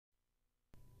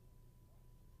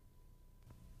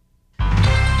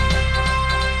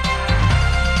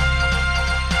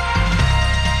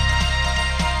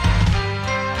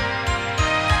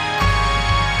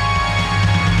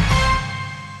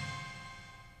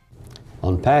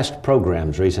On past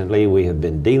programs recently, we have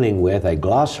been dealing with a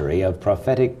glossary of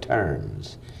prophetic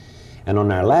terms. And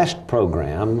on our last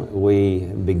program, we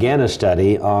began a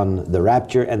study on the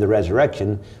rapture and the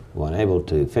resurrection. We weren't able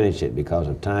to finish it because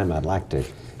of time. I'd like to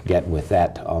get with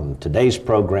that on today's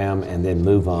program and then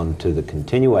move on to the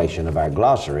continuation of our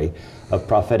glossary of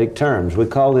prophetic terms. We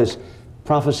call this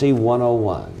Prophecy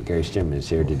 101. Gary Stearman is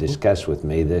here to discuss with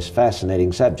me this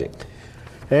fascinating subject.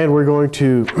 And we're going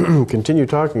to continue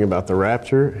talking about the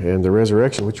rapture and the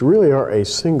resurrection, which really are a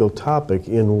single topic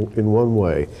in one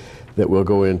way that we'll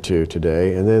go into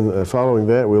today. And then following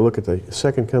that, we'll look at the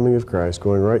second coming of Christ,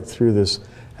 going right through this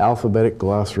alphabetic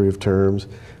glossary of terms.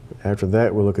 After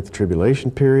that, we'll look at the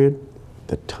tribulation period,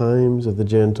 the times of the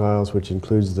Gentiles, which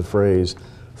includes the phrase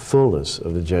fullness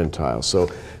of the Gentiles. So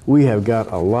we have got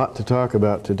a lot to talk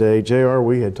about today. JR,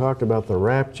 we had talked about the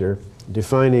rapture,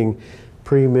 defining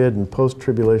pre-mid and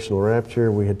post-tribulational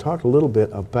rapture. We had talked a little bit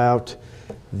about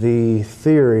the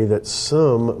theory that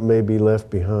some may be left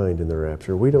behind in the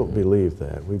rapture. We don't believe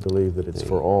that. We believe that it's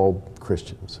for all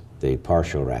Christians. The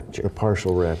partial rapture. The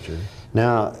partial rapture.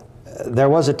 Now, there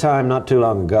was a time not too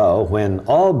long ago when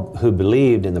all who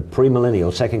believed in the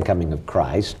premillennial second coming of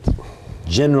Christ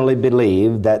generally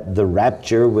believed that the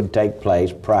rapture would take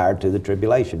place prior to the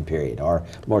tribulation period, or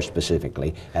more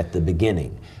specifically, at the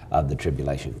beginning of the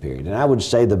tribulation period. And I would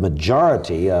say the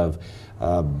majority of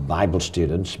Bible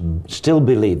students still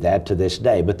believe that to this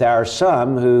day, but there are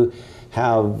some who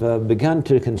have begun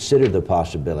to consider the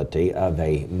possibility of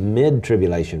a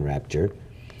mid-tribulation rapture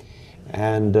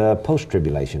and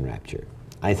post-tribulation rapture.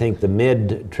 I think the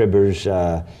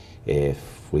mid-tribbers,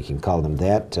 if we can call them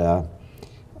that,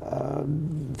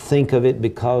 think of it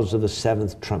because of the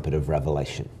seventh trumpet of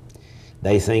Revelation.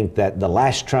 They think that the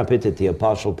last trumpet that the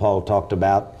Apostle Paul talked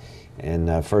about in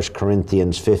 1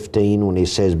 Corinthians 15, when he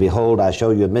says, "Behold, I show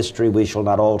you a mystery, we shall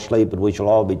not all sleep, but we shall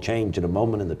all be changed in a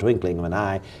moment, in the twinkling of an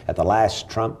eye, at the last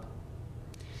trump."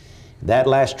 That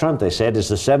last trump, they said, is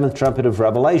the seventh trumpet of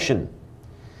Revelation.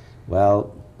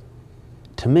 Well,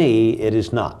 to me, it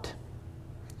is not.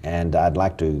 And I'd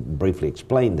like to briefly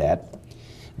explain that.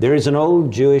 There is an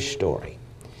old Jewish story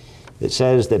that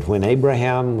says that when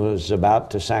Abraham was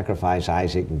about to sacrifice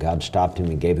Isaac and God stopped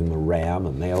him and gave him a ram,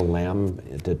 a male lamb,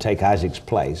 to take Isaac's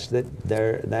place,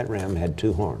 that ram had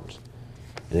two horns.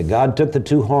 And that God took the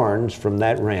two horns from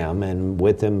that ram and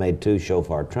with them made two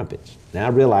shofar trumpets. Now I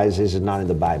realize this is not in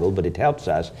the Bible, but it helps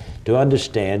us to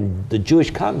understand the Jewish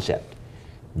concept,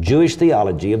 Jewish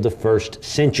theology of the first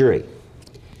century.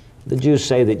 The Jews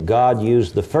say that God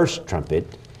used the first trumpet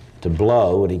to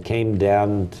blow when he came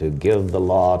down to give the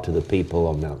law to the people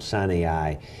on Mount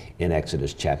Sinai in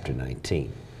Exodus chapter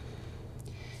 19.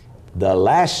 The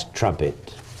last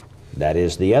trumpet, that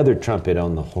is the other trumpet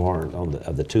on the horn,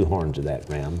 of the two horns of that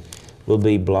ram, will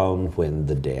be blown when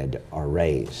the dead are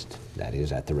raised, that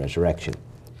is at the resurrection.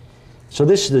 So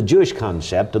this is the Jewish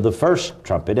concept of the first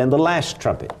trumpet and the last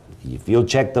trumpet. If you'll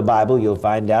check the Bible, you'll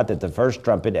find out that the first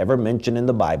trumpet ever mentioned in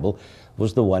the Bible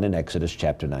was the one in Exodus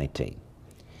chapter 19.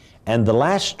 And the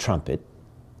last trumpet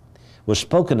was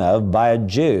spoken of by a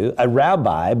Jew, a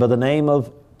rabbi by the name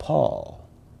of Paul.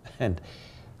 And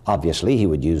obviously he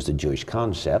would use the Jewish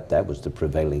concept. That was the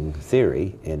prevailing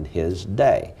theory in his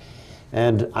day.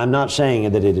 And I'm not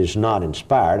saying that it is not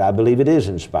inspired. I believe it is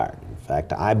inspired. In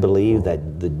fact, I believe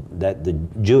that the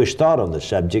Jewish thought on the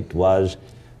subject was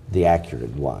the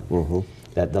accurate one. Mm-hmm.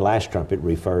 That the last trumpet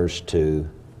refers to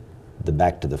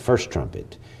back to the first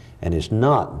trumpet, and is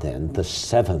not then the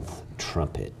seventh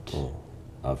trumpet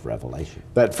of Revelation.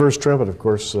 That first trumpet, of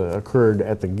course, occurred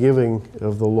at the giving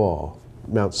of the law,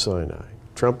 Mount Sinai.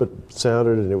 Trumpet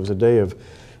sounded, and it was a day of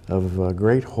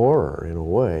great horror in a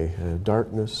way,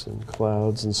 darkness and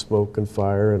clouds and smoke and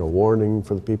fire, and a warning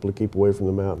for the people to keep away from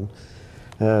the mountain.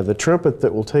 The trumpet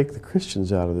that will take the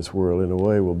Christians out of this world, in a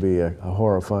way, will be a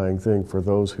horrifying thing for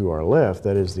those who are left,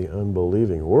 that is the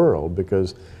unbelieving world,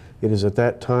 because it is at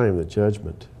that time that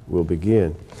judgment will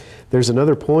begin. There's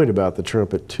another point about the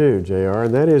trumpet too, JR,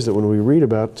 and that is that when we read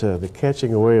about the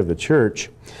catching away of the church,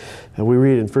 we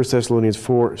read in 1 Thessalonians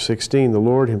 4:16, "The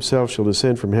Lord himself shall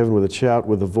descend from heaven with a shout,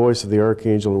 with the voice of the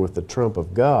archangel, and with the trump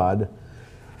of God."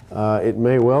 It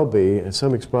may well be, and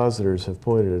some expositors have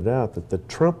pointed it out, that the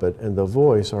trumpet and the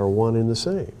voice are one and the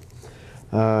same.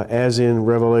 As in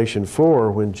Revelation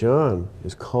 4, when John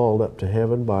is called up to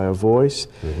heaven by a voice.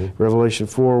 Mm-hmm. Revelation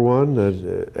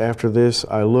 4:1, after this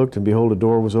I looked, and behold, a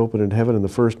door was opened in heaven, and the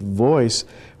first voice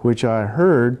which I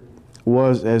heard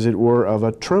was as it were of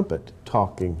a trumpet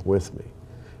talking with me.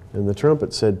 And the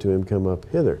trumpet said to him, "Come up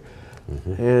hither."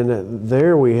 Mm-hmm. And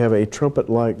there we have a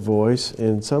trumpet-like voice,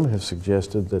 and some have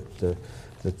suggested that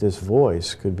that this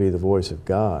voice could be the voice of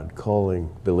God calling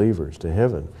believers to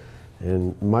heaven.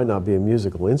 And it might not be a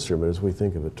musical instrument as we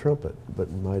think of a trumpet,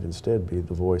 but might instead be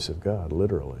the voice of God,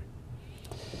 literally.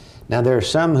 Now, there are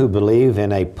some who believe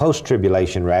in a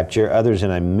post-tribulation rapture, others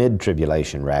in a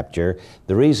mid-tribulation rapture.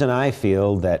 The reason I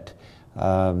feel that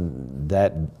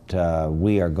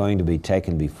we are going to be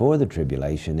taken before the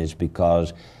tribulation is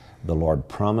because the Lord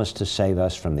promised to save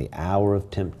us from the hour of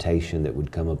temptation that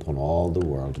would come upon all the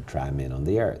world to try men on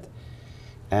the earth.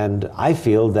 And I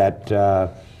feel that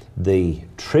the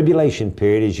tribulation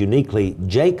period is uniquely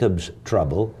Jacob's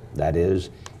trouble. That is,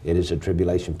 it is a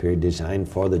tribulation period designed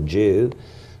for the Jew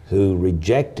who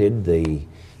rejected the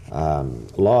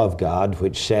law of God,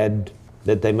 which said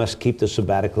that they must keep the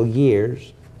sabbatical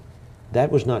years.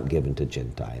 That was not given to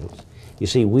Gentiles. You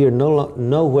see, we are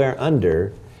nowhere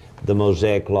under the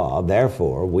Mosaic law,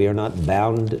 therefore we are not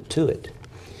bound to it.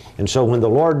 And so when the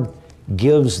Lord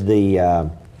gives the,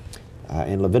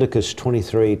 in Leviticus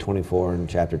 23, 24, and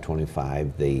chapter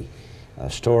 25, the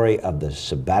story of the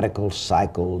sabbatical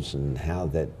cycles and how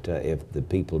that if the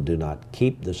people do not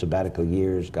keep the sabbatical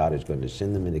years, God is going to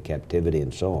send them into captivity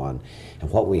and so on. And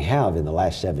what we have in the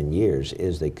last 7 years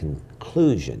is the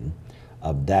conclusion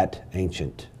of that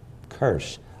ancient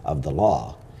curse of the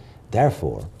law.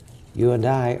 Therefore, you and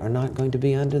I are not going to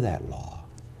be under that law.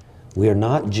 We are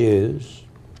not Jews.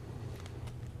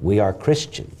 We are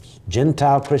Christians,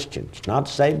 Gentile Christians, not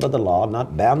saved by the law,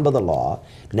 not bound by the law,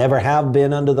 never have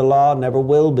been under the law, never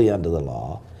will be under the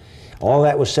law. All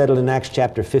that was settled in Acts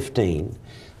chapter 15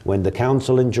 when the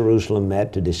council in Jerusalem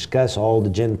met to discuss all the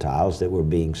Gentiles that were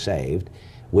being saved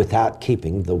without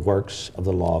keeping the works of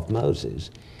the law of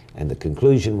Moses. And the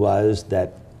conclusion was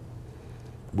that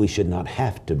we should not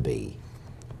have to be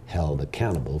held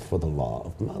accountable for the law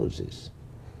of Moses.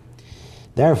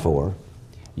 Therefore,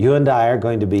 you and I are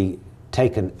going to be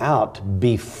taken out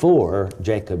before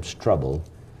Jacob's trouble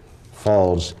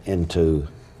falls into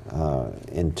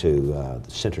the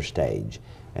center stage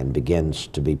and begins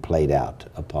to be played out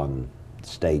upon the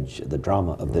stage, the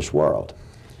drama of this world.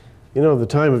 You know, the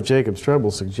time of Jacob's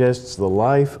trouble suggests the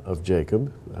life of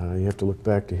Jacob. You have to look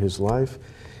back to his life.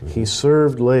 He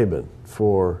served Laban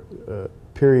for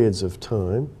periods of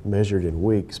time, measured in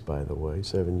weeks, by the way,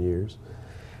 7 years.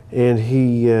 And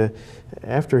he,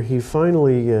 after he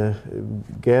finally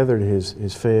gathered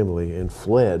his family and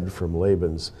fled from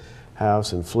Laban's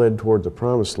house and fled toward the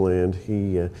promised land,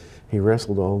 he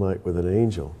wrestled all night with an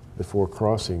angel before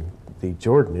crossing the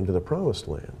Jordan into the promised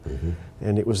land.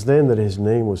 And it was then that his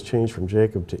name was changed from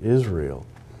Jacob to Israel.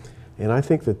 And I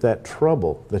think that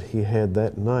trouble that he had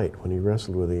that night when he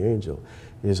wrestled with the angel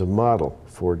is a model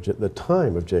for the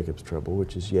time of Jacob's trouble,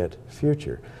 which is yet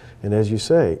future. And as you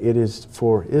say, it is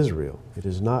for Israel. It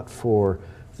is not for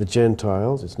the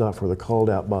Gentiles. It's not for the called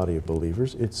out body of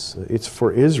believers. It's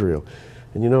for Israel.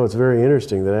 And you know, it's very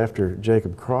interesting that after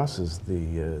Jacob crosses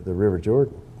the river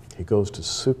Jordan, he goes to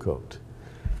Sukkot.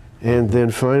 And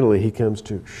then finally he comes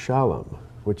to Shalom,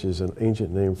 which is an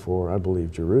ancient name for, I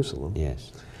believe, Jerusalem.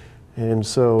 Yes. And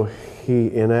so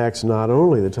he enacts not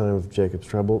only the time of Jacob's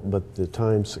trouble, but the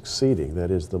time succeeding,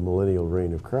 that is the millennial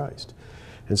reign of Christ.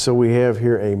 And so we have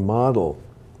here a model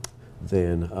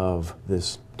then of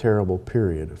this terrible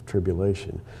period of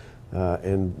tribulation.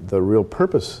 And the real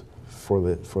purpose for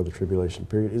the tribulation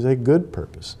period is a good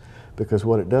purpose, because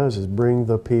what it does is bring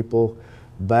the people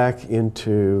back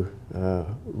into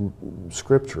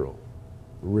scriptural,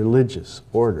 religious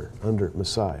order under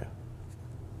Messiah.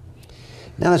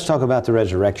 Now let's talk about the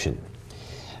resurrection.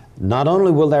 Not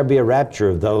only will there be a rapture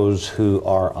of those who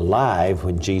are alive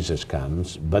when Jesus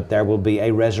comes, but there will be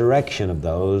a resurrection of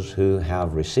those who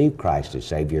have received Christ as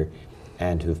Savior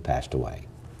and who have passed away.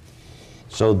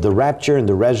 So the rapture and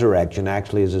the resurrection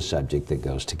actually is a subject that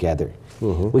goes together.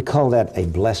 We call that a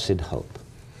blessed hope.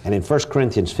 And in 1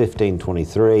 Corinthians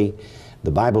 15:23,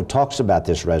 the Bible talks about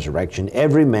this resurrection.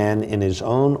 Every man in his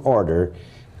own order,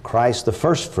 Christ the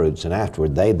first fruits, and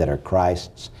afterward they that are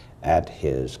Christ's at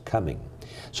his coming.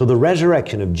 So the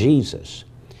resurrection of Jesus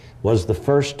was the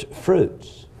first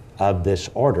fruits of this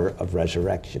order of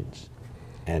resurrections.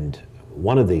 And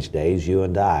one of these days, you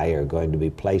and I are going to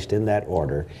be placed in that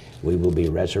order. We will be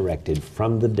resurrected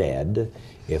from the dead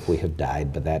if we have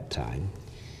died by that time,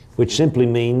 which simply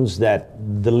means that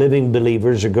the living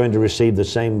believers are going to receive the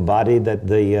same body that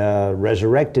the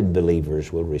resurrected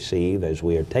believers will receive as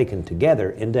we are taken together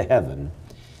into heaven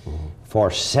for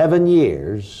 7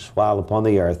 years, while upon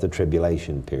the earth the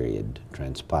tribulation period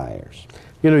transpires.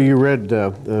 You know, you read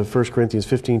 1 Corinthians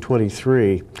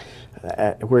 15:23,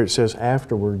 where it says,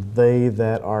 afterward, they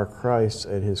that are Christ's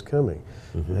at his coming.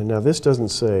 And now this doesn't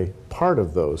say part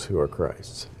of those who are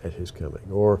Christ's at his coming,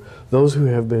 or those who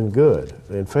have been good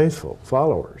and faithful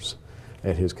followers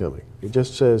at his coming. It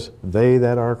just says, they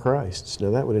that are Christ's.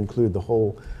 Now that would include the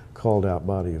whole called out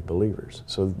body of believers.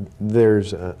 So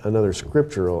there's another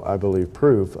scriptural, I believe,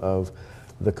 proof of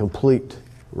the complete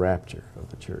rapture of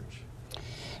the church.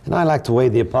 And I like the way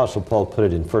the Apostle Paul put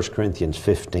it in 1 Corinthians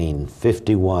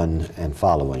 15:51 and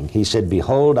following. He said,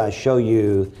 behold, I show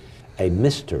you a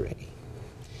mystery.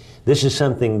 This is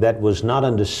something that was not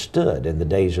understood in the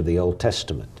days of the Old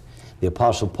Testament. The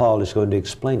Apostle Paul is going to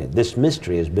explain it. This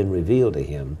mystery has been revealed to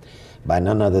him by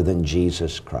none other than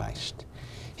Jesus Christ.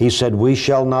 He said, we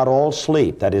shall not all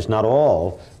sleep. That is, not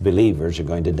all believers are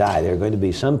going to die. There are going to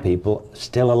be some people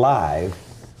still alive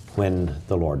when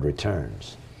the Lord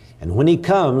returns. And when he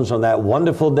comes on that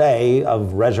wonderful day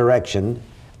of resurrection,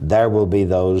 there will be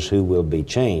those who will be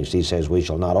changed. He says, we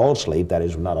shall not all sleep. That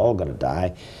is, we're not all going to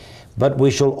die. But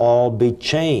we shall all be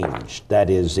changed.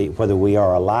 That is, whether we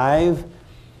are alive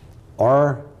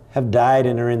or have died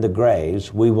and are in the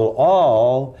graves, we will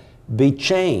all be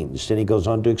changed. And he goes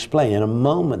on to explain, in a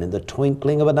moment, in the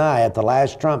twinkling of an eye, at the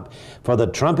last trump, for the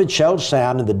trumpet shall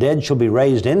sound, and the dead shall be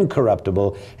raised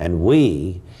incorruptible, and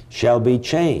we shall be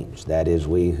changed. That is,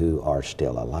 we who are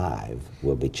still alive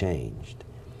will be changed.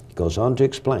 He goes on to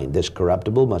explain, this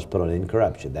corruptible must put on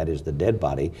incorruption. That is, the dead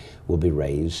body will be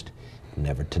raised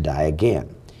never to die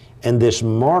again. And this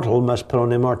mortal must put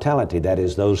on immortality. That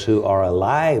is, those who are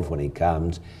alive when he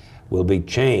comes will be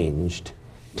changed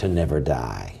to never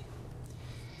die.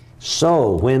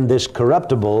 So when this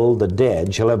corruptible, the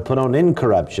dead, shall have put on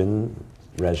incorruption,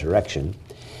 resurrection,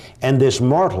 and this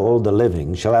mortal, the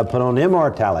living, shall have put on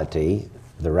immortality,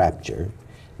 the rapture,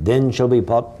 then shall be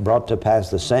brought to pass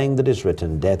the saying that is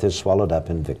written, death is swallowed up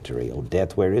in victory. O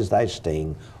death, where is thy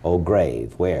sting? O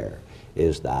grave, where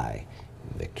is thy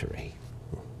victory?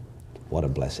 What a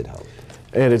blessed hope.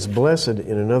 And it's blessed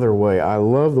in another way. I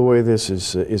love the way this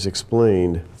is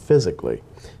explained physically.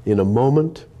 In a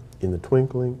moment, in the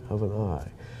twinkling of an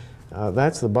eye.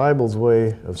 That's the Bible's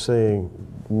way of saying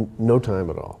no time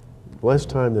at all. Less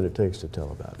time than it takes to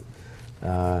tell about it.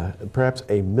 Perhaps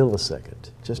a millisecond,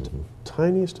 just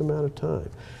tiniest amount of time.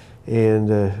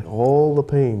 And all the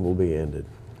pain will be ended,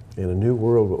 and a new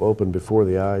world will open before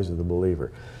the eyes of the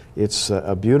believer. It's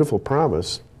a beautiful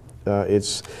promise.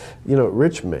 It's, you know,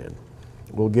 rich men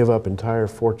will give up entire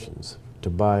fortunes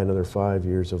to buy another 5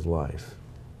 years of life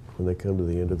when they come to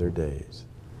the end of their days.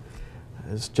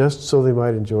 It's just so they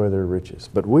might enjoy their riches.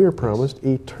 But we are promised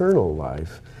eternal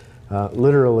life,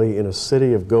 literally in a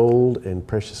city of gold and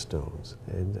precious stones.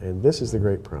 And this is the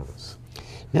great promise.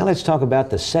 Now let's talk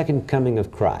about the second coming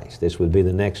of Christ. This would be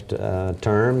the next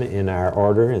term in our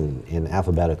order, in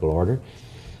alphabetical order.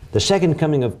 The second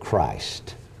coming of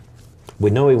Christ. We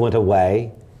know he went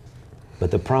away,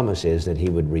 but the promise is that he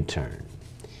would return.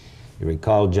 You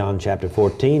recall John chapter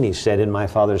 14, he said, in my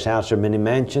Father's house are many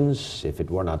mansions. If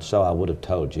it were not so, I would have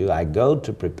told you. I go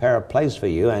to prepare a place for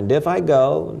you, and if I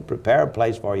go and prepare a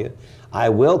place for you, I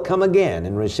will come again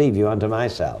and receive you unto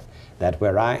myself, that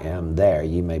where I am, there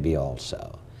ye may be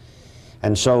also.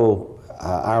 And so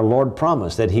our Lord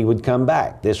promised that he would come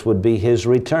back. This would be his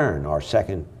return, or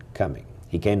second coming.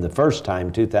 He came the first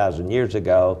time 2,000 years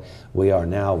ago. We are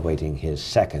now waiting his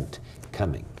second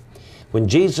coming. When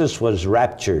Jesus was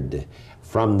raptured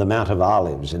from the Mount of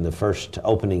Olives in the first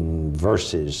opening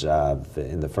verses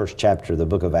in the first chapter of the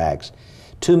book of Acts,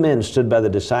 two men stood by the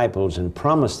disciples and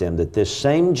promised them that this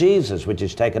same Jesus which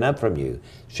is taken up from you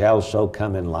shall so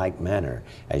come in like manner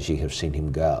as ye have seen him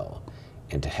go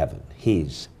into heaven.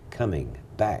 He's coming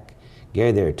back.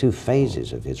 Gary, there are two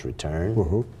phases of his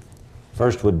return.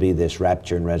 First would be this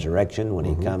rapture and resurrection, when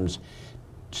he comes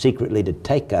secretly to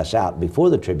take us out before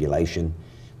the tribulation,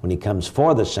 when he comes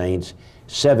for the saints,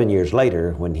 7 years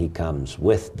later when he comes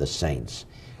with the saints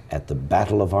at the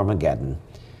Battle of Armageddon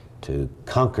to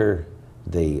conquer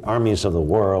the armies of the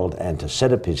world and to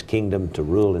set up his kingdom to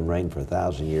rule and reign for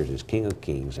 1,000 years as King of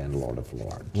Kings and Lord of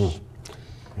Lords.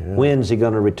 When's he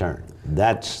going to return?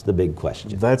 That's the big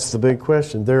question. That's the big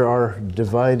question. There are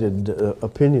divided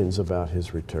opinions about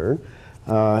his return.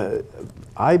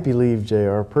 I believe,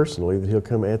 J.R., personally, that he'll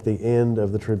come at the end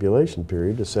of the tribulation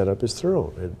period to set up his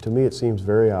throne. And to me, it seems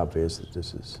very obvious that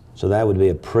this is... So that would be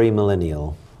a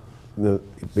premillennial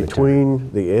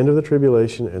between the end of the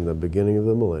tribulation and the beginning of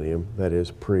the millennium, that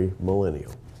is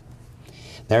premillennial.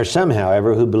 There are some,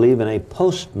 however, who believe in a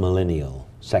postmillennial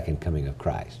second coming of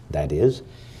Christ. That is,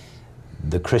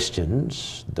 the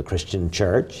Christians, the Christian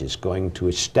church is going to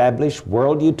establish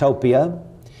world utopia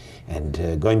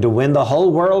and going to win the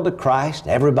whole world to Christ.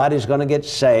 Everybody's going to get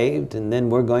saved, and then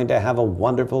we're going to have a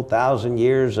wonderful 1,000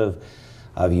 years of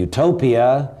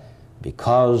utopia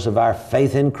because of our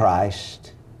faith in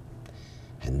Christ.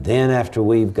 And then after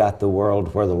we've got the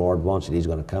world where the Lord wants it, He's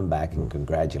going to come back and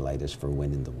congratulate us for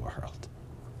winning the world.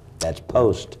 That's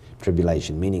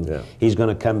post-tribulation, meaning He's going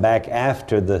to come back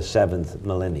after the seventh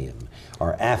millennium,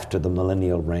 or after the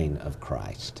millennial reign of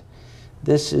Christ.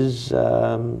 This is,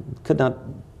 could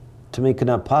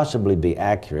not possibly be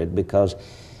accurate, because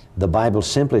the Bible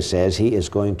simply says He is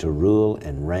going to rule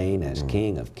and reign as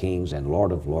King of kings and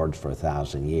Lord of lords for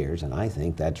 1,000 years, and I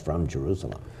think that's from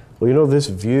Jerusalem. Well, you know, this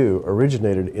view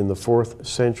originated in the 4th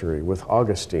century with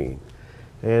Augustine.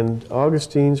 And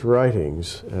Augustine's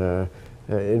writings,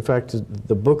 in fact,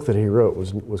 the book that he wrote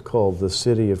was called The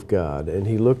City of God, and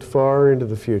he looked far into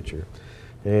the future.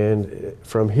 And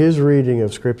from his reading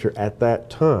of Scripture at that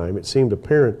time, it seemed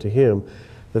apparent to him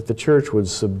that the church would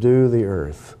subdue the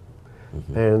earth,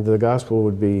 and the gospel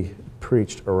would be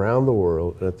preached around the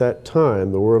world. And at that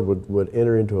time, the world would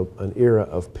enter into an era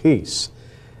of peace.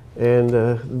 And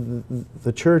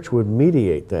the church would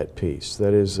mediate that peace.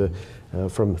 That is,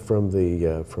 from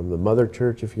the mother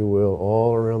church, if you will,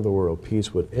 all around the world,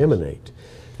 peace would emanate.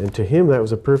 And to him, that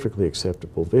was a perfectly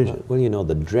acceptable vision. Well, you know,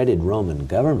 the dreaded Roman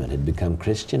government had become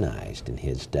Christianized in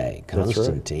his day.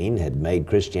 Constantine had made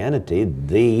Christianity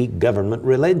the government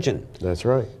religion. That's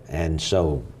right. And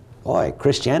so, boy,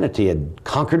 Christianity had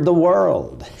conquered the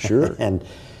world. Sure. and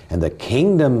the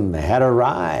kingdom had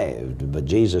arrived, but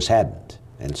Jesus hadn't.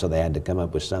 And so they had to come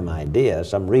up with some idea,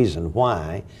 some reason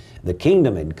why the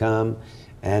kingdom had come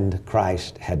and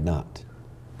Christ had not.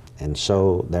 And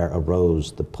so there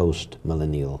arose the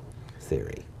post-millennial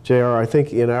theory. J.R., I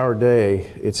think in our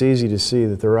day, it's easy to see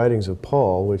that the writings of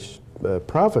Paul, which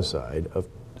prophesied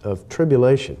of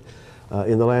tribulation,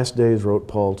 in the last days wrote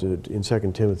Paul in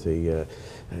 2 Timothy,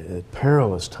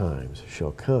 perilous times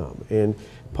shall come. And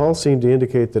Paul seemed to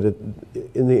indicate that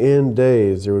in the end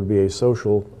days there would be a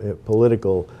social,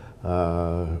 political,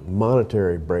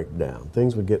 monetary breakdown.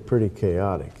 Things would get pretty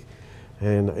chaotic.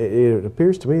 And it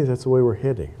appears to me that's the way we're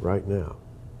heading right now.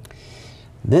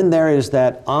 Then there is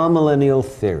that amillennial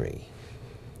theory.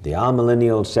 The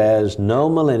amillennial says no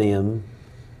millennium,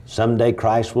 someday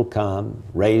Christ will come,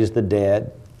 raise the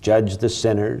dead, judge the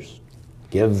sinners,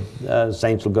 give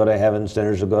saints will go to heaven,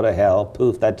 sinners will go to hell.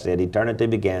 Poof, that's it, eternity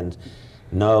begins.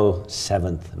 No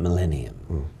seventh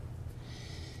millennium.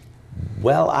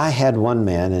 Well, I had one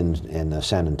man in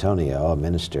San Antonio, a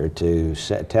minister, to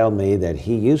tell me that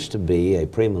he used to be a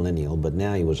premillennial, but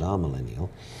now he was amillennial,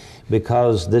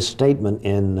 because this statement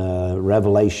in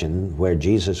Revelation, where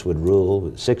Jesus would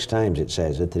rule, 6 times it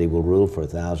says it, that He will rule for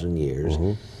 1,000 years,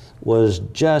 was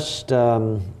just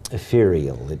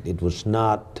ethereal. It was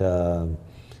not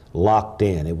locked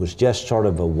in. It was just sort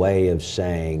of a way of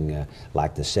saying,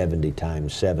 like the 70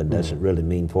 times 7 doesn't really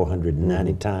mean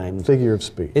 490 times. Figure of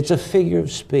speech. It's a figure of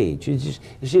speech. It's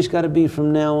just got to be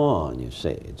from now on, you see.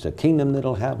 It's a kingdom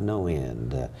that'll have no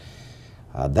end.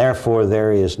 Therefore,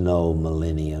 there is no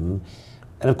millennium.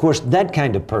 And of course, that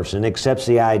kind of person accepts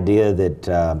the idea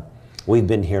that we've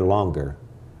been here longer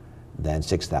than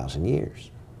 6,000 years.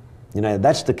 You know,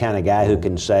 that's the kind of guy who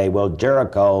can say, well,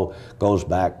 Jericho goes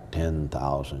back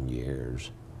 10,000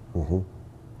 years. And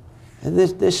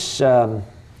this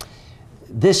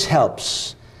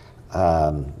helps,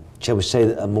 shall we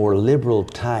say, a more liberal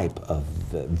type of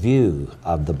view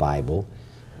of the Bible,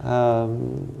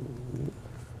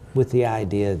 with the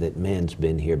idea that man's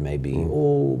been here maybe,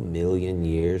 million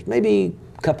years, maybe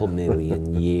a couple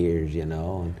million years, you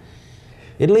know, and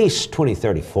at least 20,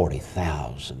 30,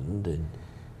 40,000. And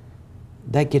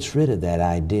that gets rid of that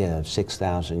idea of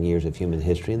 6,000 years of human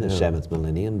history and the 7th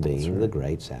millennium being the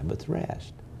great Sabbath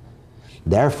rest.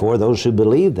 Therefore, those who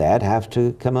believe that have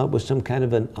to come up with some kind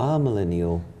of an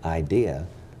amillennial idea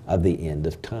of the end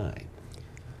of time.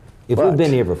 If we've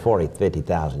been here for 40,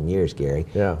 50,000 years, Gary,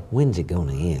 when's it going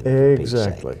to end?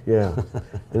 Exactly,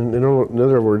 in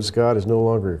other words, God is no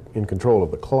longer in control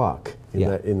of the clock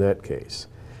in that case.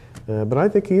 But I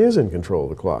think He is in control of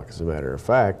the clock, as a matter of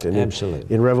fact. And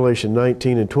absolutely. In Revelation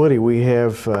 19 and 20, we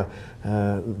have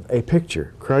a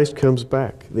picture. Christ comes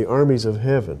back. The armies of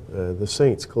heaven, the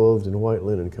saints clothed in white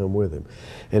linen, come with Him.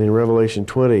 And in Revelation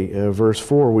 20, verse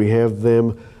 4, we have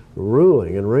them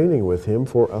ruling and reigning with Him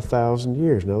for 1,000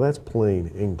 years. Now, that's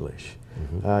plain English.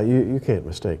 You can't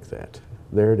mistake that.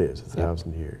 There it is,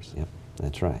 1,000 years. Yep,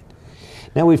 that's right.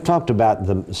 Now, we've talked about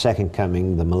the second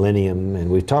coming, the millennium, and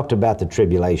we've talked about the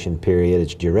tribulation period,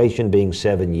 its duration being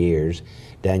 7 years.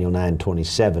 Daniel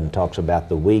 9:27 talks about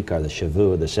the week, or the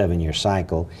Shavuot, the 7-year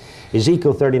cycle.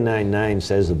 Ezekiel 39:9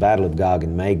 says the battle of Gog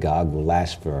and Magog will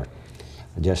last for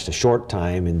just a short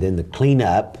time, and then the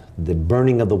cleanup, the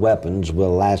burning of the weapons,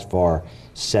 will last for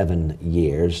 7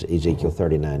 years, Ezekiel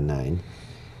 39:9.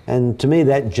 And to me,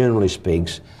 that generally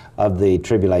speaks of the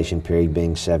tribulation period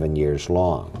being 7 years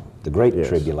long. The Great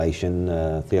Tribulation,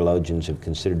 theologians have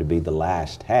considered to be the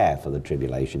last half of the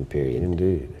tribulation period.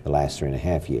 Indeed. The last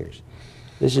 3.5 years.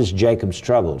 This is Jacob's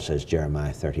trouble, says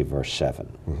Jeremiah 30, verse 7.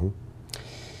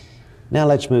 Now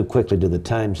let's move quickly to the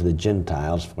times of the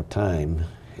Gentiles, for time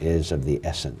is of the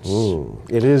essence.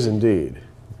 It is indeed.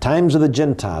 Times of the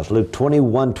Gentiles, Luke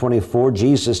 21:24,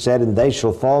 Jesus said, "And they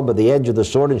shall fall by the edge of the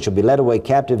sword, and shall be led away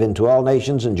captive into all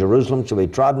nations, and Jerusalem shall be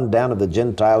trodden down of the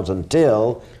Gentiles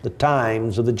until the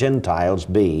times of the Gentiles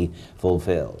be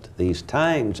fulfilled." These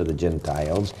times of the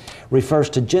Gentiles refers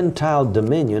to Gentile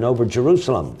dominion over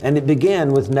Jerusalem, and it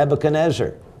began with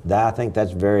Nebuchadnezzar. I think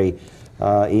that's very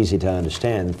easy to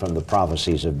understand from the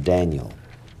prophecies of Daniel.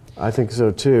 I think so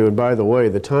too. And by the way,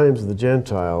 the times of the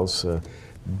Gentiles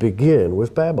begin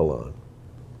with Babylon.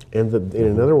 And in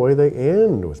another way, they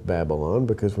end with Babylon,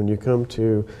 because when you come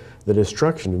to the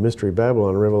destruction of Mystery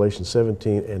Babylon in Revelation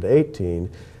 17 and 18,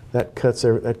 that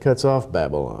cuts off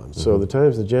Babylon. So the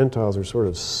times of the Gentiles are sort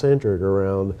of centered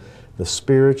around the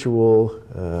spiritual,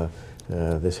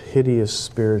 this hideous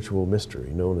spiritual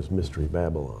mystery known as Mystery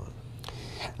Babylon.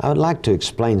 I would like to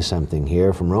explain something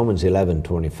here from Romans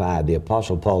 11:25. The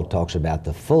Apostle Paul talks about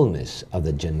the fullness of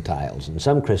the Gentiles, and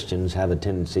some Christians have a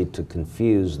tendency to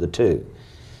confuse the two.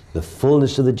 The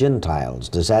fullness of the Gentiles,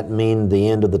 does that mean the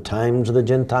end of the times of the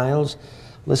Gentiles?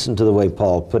 Listen to the way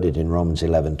Paul put it in Romans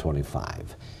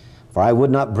 11:25. "For I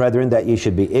would not, brethren, that ye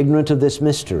should be ignorant of this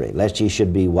mystery, lest ye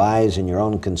should be wise in your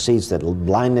own conceits, that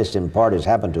blindness in part has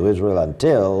happened to Israel,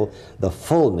 until the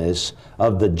fullness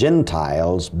of the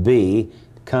Gentiles be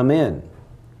come in."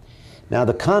 Now,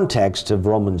 the context of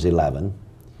Romans 11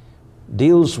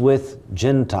 deals with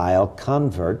Gentile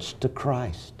converts to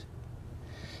Christ.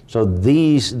 So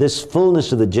this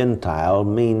fullness of the Gentile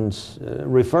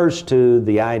refers to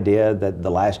the idea that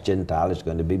the last Gentile is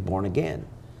going to be born again.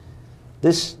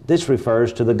 This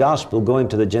refers to the gospel going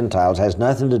to the Gentiles, has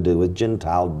nothing to do with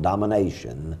Gentile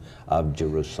domination of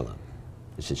Jerusalem.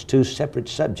 This is two separate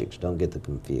subjects. Don't get them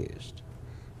confused.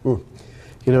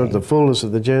 You know, the fullness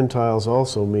of the Gentiles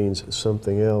also means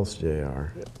something else,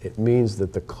 J.R. It means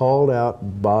that the called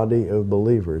out body of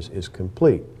believers is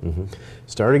complete.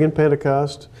 Starting in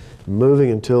Pentecost, moving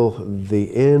until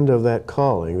the end of that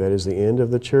calling, that is the end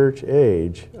of the church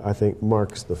age, I think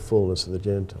marks the fullness of the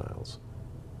Gentiles.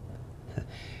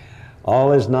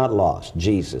 All is not lost.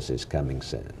 Jesus is coming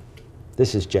soon.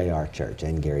 This is J.R. Church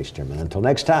and Gary Stearman. Until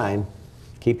next time,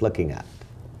 keep looking up.